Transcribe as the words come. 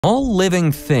All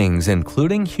living things,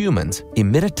 including humans,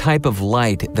 emit a type of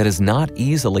light that is not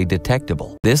easily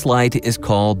detectable. This light is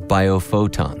called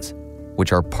biophotons,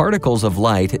 which are particles of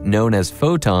light known as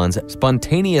photons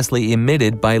spontaneously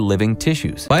emitted by living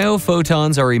tissues.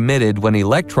 Biophotons are emitted when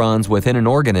electrons within an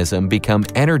organism become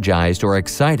energized or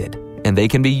excited, and they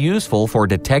can be useful for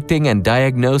detecting and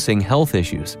diagnosing health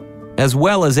issues, as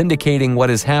well as indicating what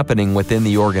is happening within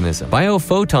the organism.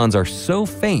 Biophotons are so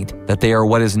faint that they are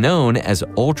what is known as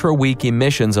ultra-weak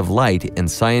emissions of light in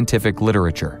scientific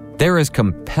literature. There is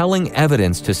compelling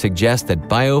evidence to suggest that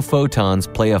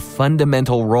biophotons play a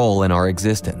fundamental role in our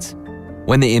existence.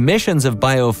 When the emissions of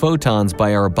biophotons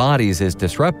by our bodies is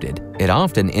disrupted, it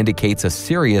often indicates a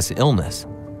serious illness.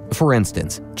 For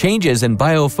instance, changes in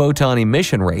biophoton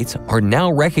emission rates are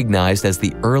now recognized as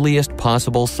the earliest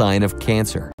possible sign of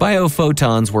cancer.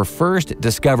 Biophotons were first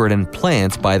discovered in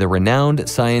plants by the renowned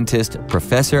scientist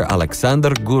Professor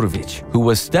Alexander Gurevich, who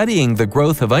was studying the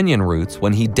growth of onion roots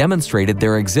when he demonstrated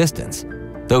their existence.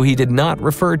 Though he did not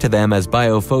refer to them as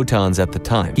biophotons at the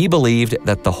time, he believed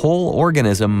that the whole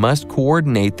organism must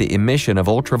coordinate the emission of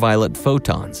ultraviolet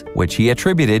photons, which he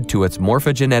attributed to its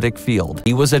morphogenetic field.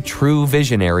 He was a true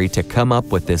visionary to come up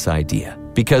with this idea,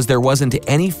 because there wasn't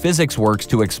any physics works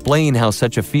to explain how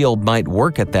such a field might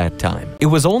work at that time. It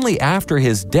was only after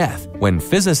his death, when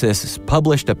physicists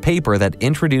published a paper that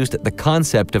introduced the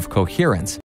concept of coherence,